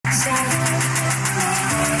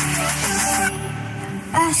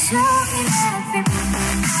Hey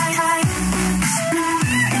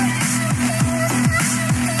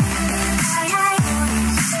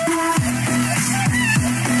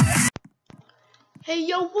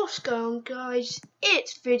yo, what's going on guys?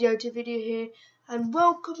 It's Video to Video here and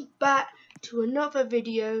welcome back to another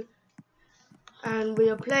video, and we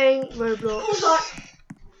are playing Roblox.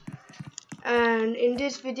 And in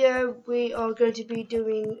this video we are going to be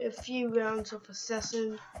doing a few rounds of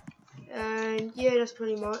Assassin, and yeah, that's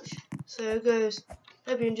pretty much. So guys,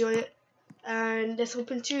 hope you enjoy it, and let's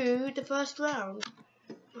hop into the first round.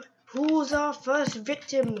 Who's our first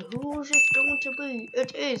victim? Who's it going to be?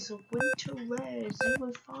 It is Winter Rare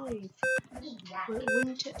 05.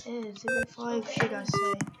 Winter Air 05, should I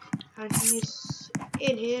say. And he's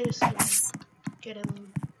in here, so get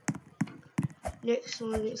him. Next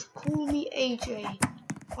one is Call Me AJ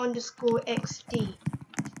 _XD.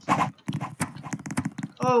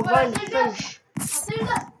 Oh, well, run, finish. I think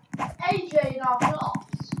that's AJ in our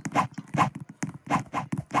class.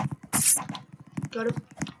 Got him.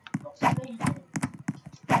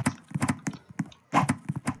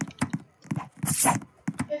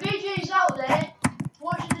 If AJ's out there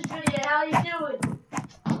watching this video, how are you doing?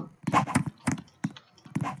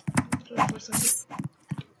 Wait for a second.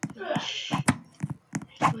 Shh.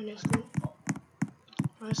 Here's my next one.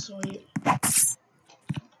 I saw you.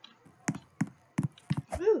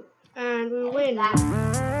 Woo! And we win. We win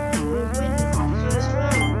the first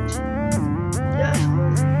round. Let's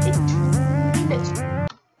move into the next round.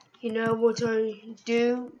 You know what I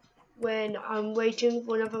do when I'm waiting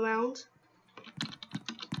for another round?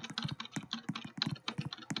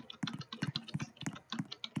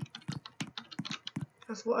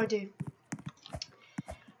 That's what I do.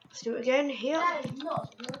 Let's do it again here. That is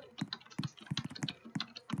not good.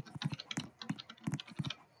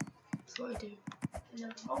 That's what I do. No.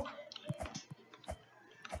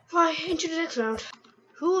 Right, into the next round.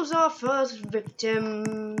 Who's our first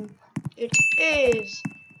victim? It is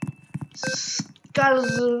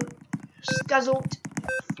Scuzzled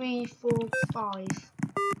 345.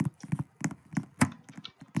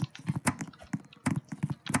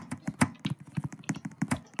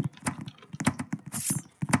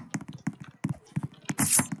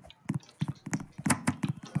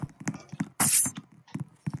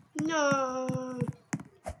 No.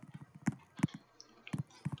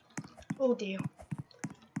 Oh dear.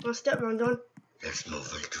 Our step round on. Let's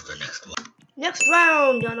move into the next one. Next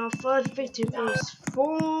round, and our first victim is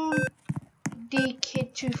Form D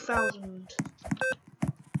Kid 2000.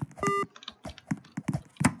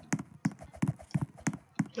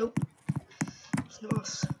 Nope. It's not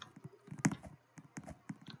us.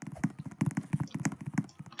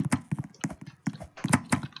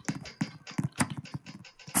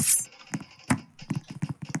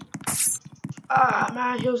 Ah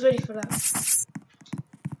man, he was ready for that.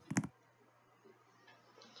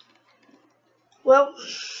 Well,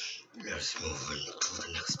 let's move into the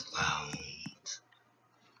next round.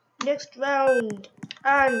 Next round,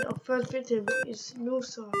 and our first victim is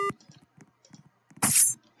Nusa.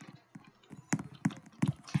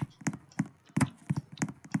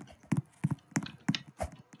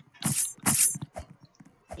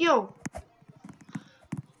 Yo.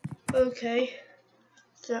 Okay.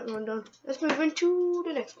 That one done. Let's move into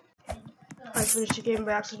the next one. I finished the game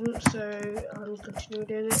by accident, so I'll continue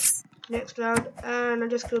doing it. Next round, and I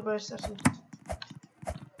just killed by assassin.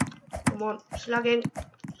 Come on, slugging,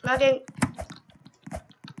 slugging.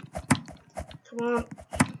 Come on.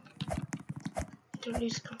 Don't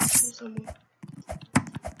lose contact with someone.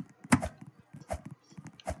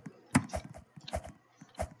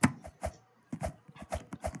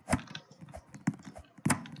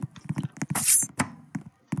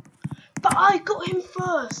 But I got him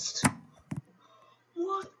first.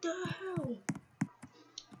 What the hell?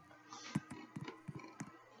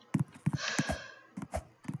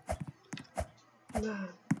 Man.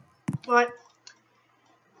 Right.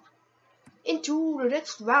 Into the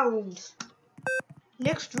next round.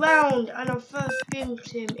 Next round, and our first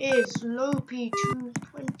victim is Lopi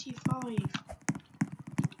 225.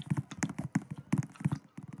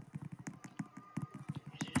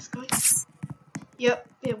 Is it this guy? Yep,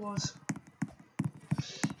 it was.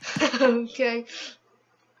 Okay.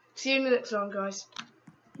 See you in the next round, guys.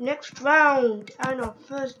 Next round, and our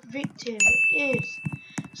first victim is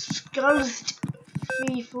Skulls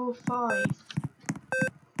 345.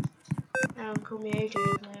 Call me AJ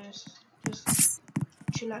over there. Just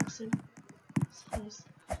chillaxing.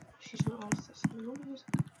 She's not on. That's not on.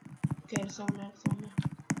 Okay, it's on there. It's on there.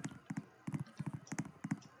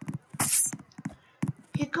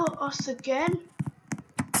 He got us again.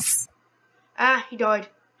 Ah, he died.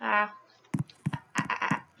 Where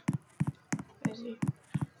is he?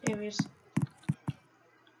 There he is.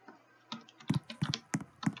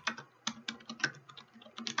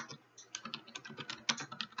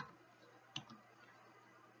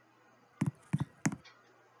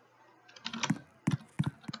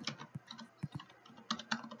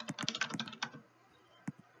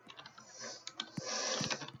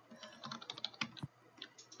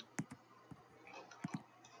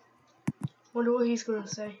 Wonder what he's gonna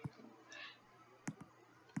say.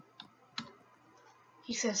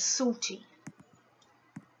 He says salty.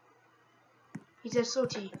 He says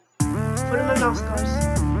salty. Follow my mouse, guys.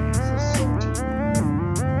 He says salty.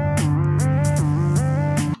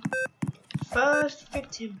 First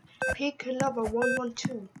victim. Pick lover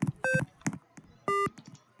 112.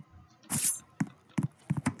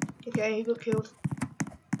 Okay, he got killed.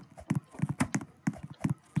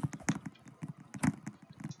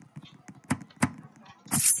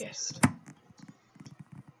 Guessed.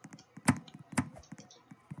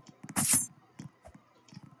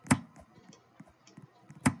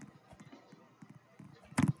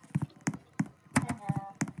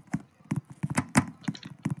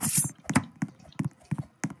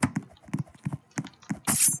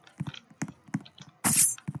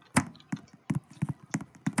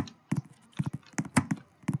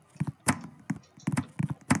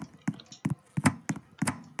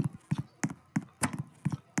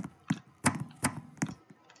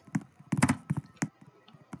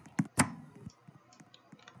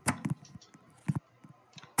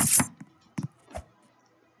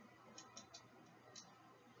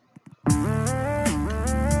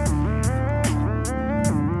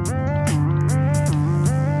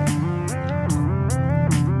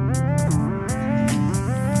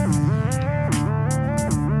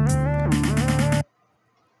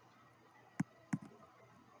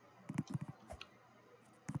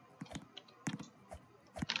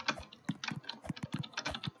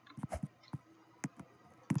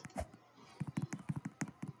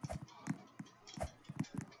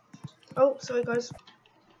 Oh, sorry guys.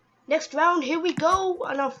 Next round, here we go,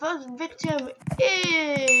 and our first victim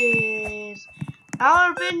is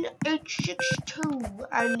Alvin H62,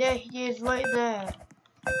 and there he is right there.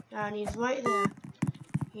 And he's right there.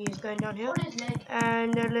 He's going down here.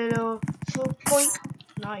 And a little short point.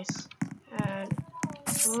 Nice. And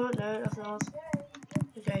oh no, that's not.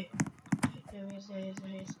 Okay. There he is, there he is,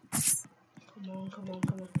 there he is. Come on, come on,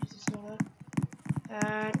 come on. Is he still there?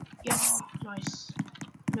 And yeah, nice.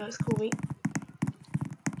 No, it's cool, mate.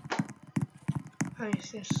 How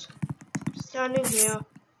is this? Standing here,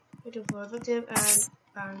 waiting for a victim, and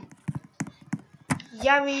bang.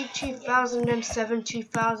 Yami 2007,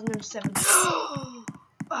 2007.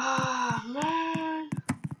 Ah, man.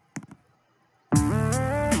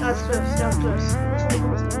 That's close, that's close.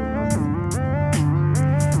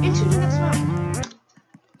 Into the next round.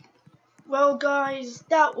 Well, guys,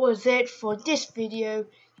 that was it for this video.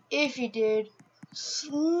 If you did,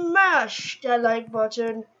 smash that like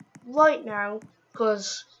button right now,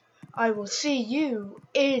 because I will see you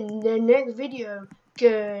in the next video.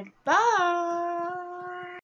 Goodbye.